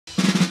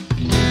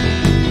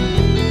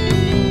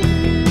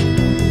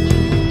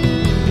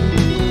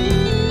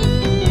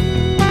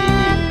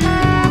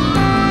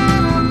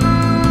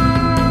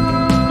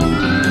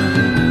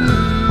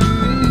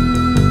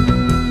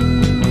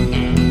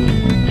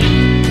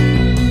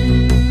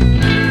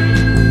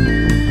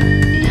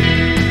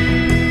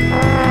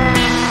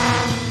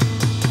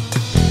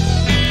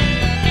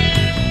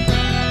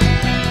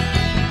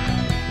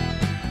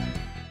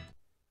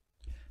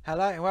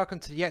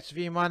welcome to the X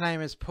Review. My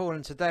name is Paul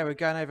and today we're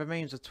going over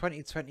memes of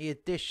 2020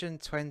 edition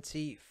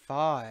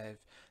 25.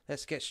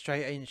 Let's get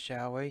straight in,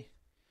 shall we?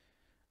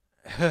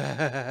 Joe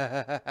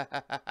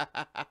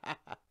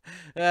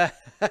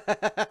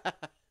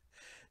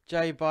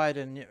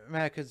Biden,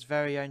 America's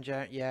very own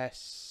Joe.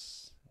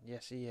 Yes.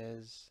 Yes, he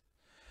is.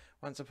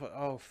 Once I put.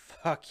 Oh,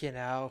 fucking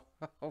hell.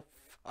 Oh,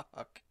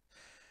 fuck.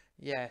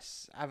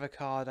 Yes,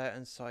 avocado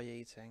and soy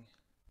eating.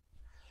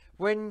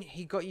 When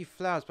he got you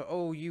flowers, but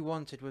all you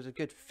wanted was a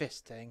good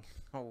fisting.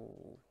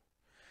 Oh.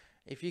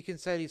 If you can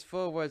say these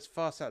 4 words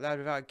fast out loud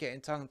without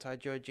getting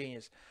tongue-tied, you're a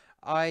genius.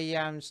 I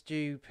am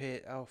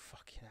stupid. Oh,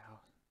 fucking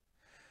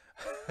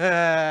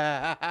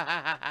hell.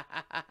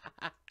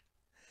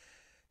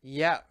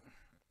 Yep.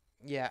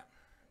 Yeah.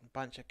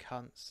 Bunch of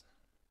cunts.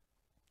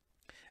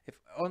 If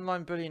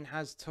online bullying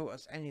has taught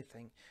us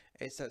anything,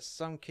 it's that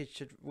some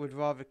kids would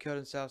rather kill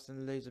themselves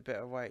than lose a bit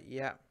of weight.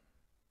 Yeah.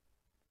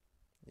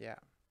 Yeah.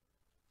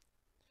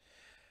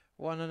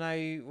 Wanna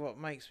know what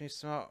makes me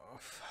smile? Oh,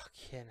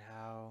 fucking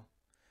hell.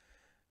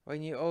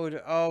 When you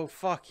order... Oh,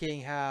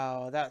 fucking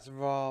hell. That's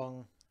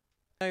wrong.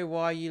 You know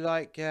why you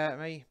like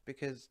me?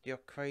 Because you're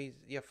crazy.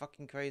 You're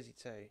fucking crazy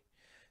too.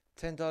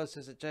 $10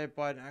 says that Joe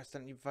Biden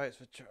accidentally votes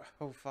for...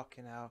 Oh,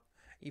 fucking hell.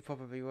 You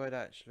probably would,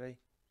 actually.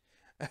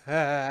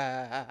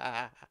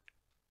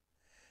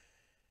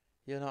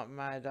 You're not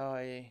mad,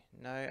 are you?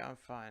 No, I'm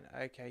fine.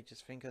 Okay,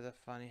 just think of the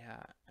funny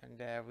hat. And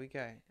there we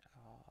go.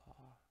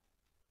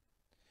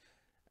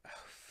 Oh,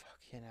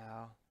 fucking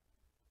hell.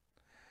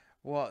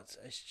 What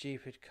a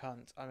stupid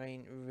cunt. I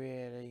mean,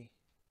 really.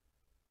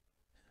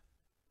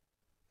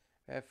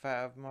 A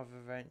photo of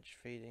Mother Wrench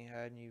feeding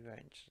her new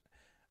wrench.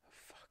 Oh,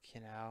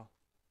 fucking hell.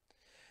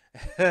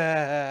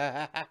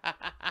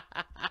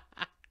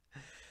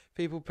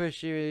 People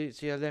push you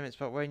to your limits,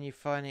 but when you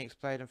finally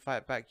explode and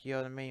fight back,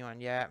 you're the mean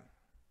one. Yeah.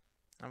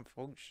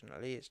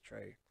 Unfortunately, it's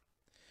true.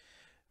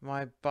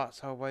 My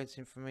butthole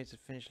waiting for me to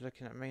finish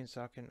looking at me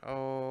so I can...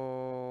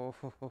 Oh...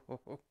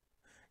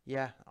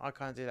 Yeah, I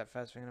can't do that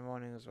first thing in the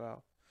morning as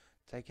well.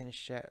 Taking a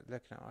shit,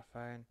 looking at my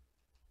phone.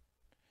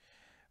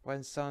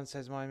 When someone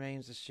says my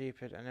memes are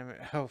stupid and then...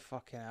 Oh,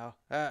 fucking hell.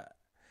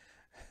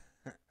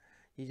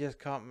 You just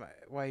can't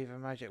wave a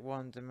magic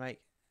wand and make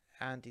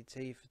Andy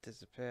Teeth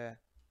disappear.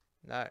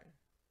 No.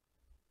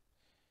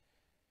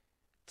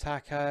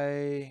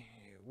 Taco...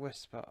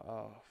 Whisper...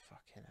 Oh,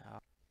 fucking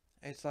hell.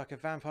 It's like a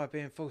vampire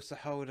being forced to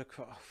hold a...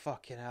 Oh,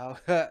 fucking hell.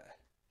 Oh,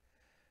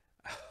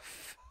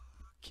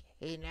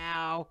 fucking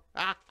hell.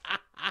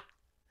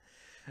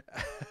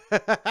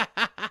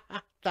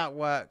 That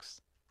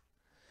works.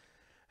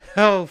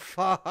 Oh,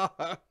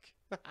 fuck.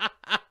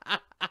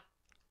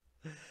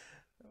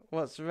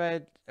 What's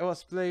red?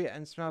 What's blue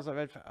and smells like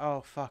red?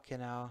 Oh, fucking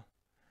hell.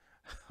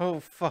 Oh,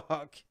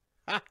 fuck.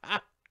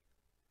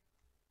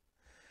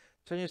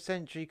 20th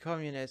century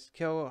communists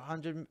kill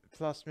 100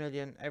 plus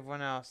million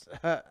everyone else.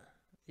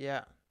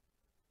 Yeah.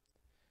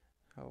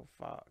 Oh,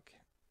 fuck.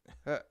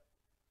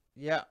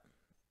 Yeah.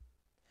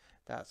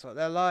 That's what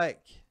they're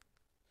like.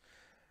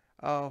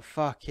 Oh,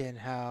 fucking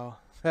hell.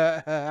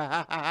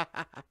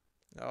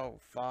 Oh,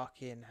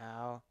 fucking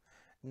hell.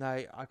 No,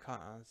 I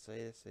can't answer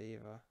this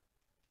either.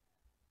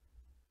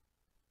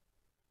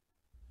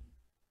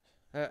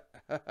 Oh,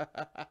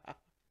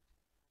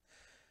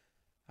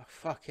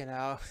 fucking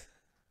hell.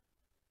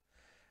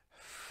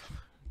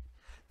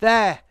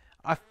 There!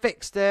 I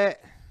fixed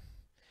it!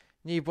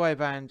 New boy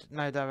band,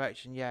 no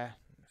direction, yeah.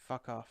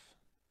 Fuck off.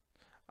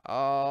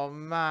 Oh,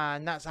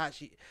 man, that's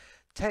actually...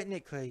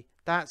 Technically,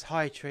 that's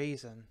high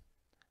treason.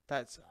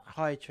 That's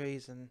high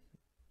treason.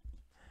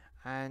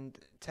 And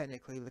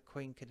technically, the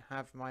Queen can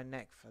have my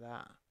neck for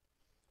that.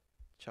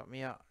 Chop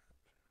me up.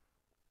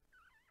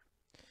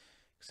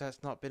 Because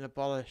that's not been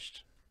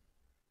abolished.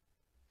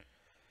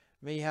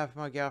 Me have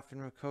my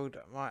girlfriend record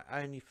my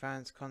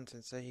OnlyFans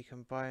content so he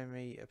can buy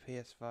me a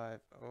PS5.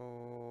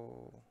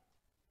 Oh.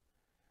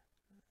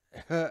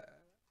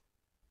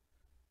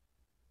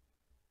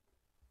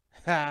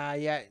 Ah,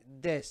 yeah,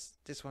 this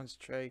one's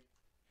true.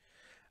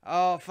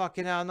 Oh,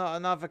 fucking hell, not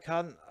another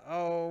cunt.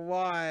 Oh,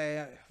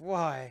 why?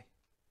 Why?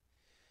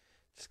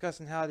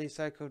 Discussing how these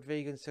so-called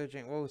vegans still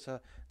drink water.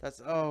 That's...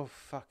 Oh,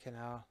 fucking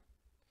hell.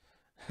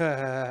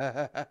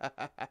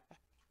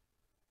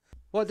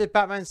 What did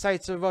Batman say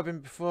to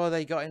Robin before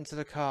they got into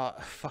the car?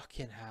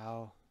 Fucking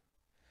hell.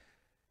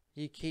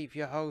 You keep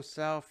your whole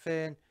self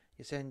in.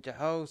 You send your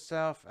whole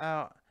self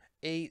out.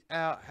 Eat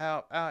out,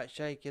 help out,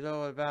 shake it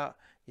all about.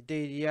 You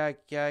do the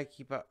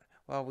yakky, but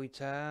while we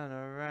turn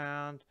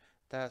around,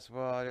 that's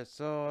what it's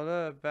all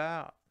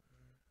about.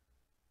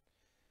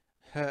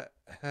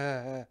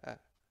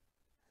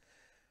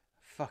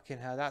 Fucking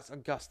hell, that's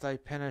Augusto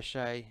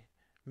Pinochet.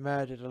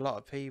 Murdered a lot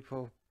of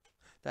people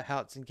that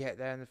helped him get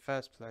there in the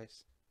first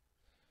place.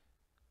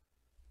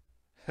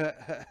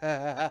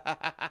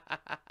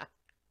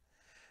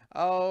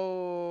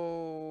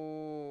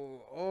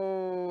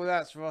 Oh,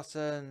 that's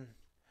rotten.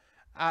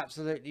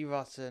 Absolutely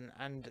rotten.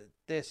 And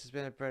this has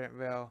been a brilliant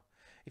reel.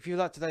 If you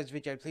liked today's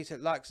video, please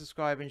hit like,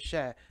 subscribe and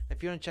share.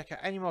 If you want to check out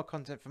any more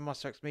content from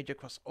Monster X Media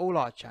across all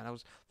our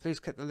channels, please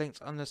click the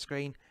links on the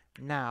screen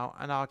now,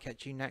 and I'll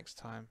catch you next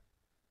time.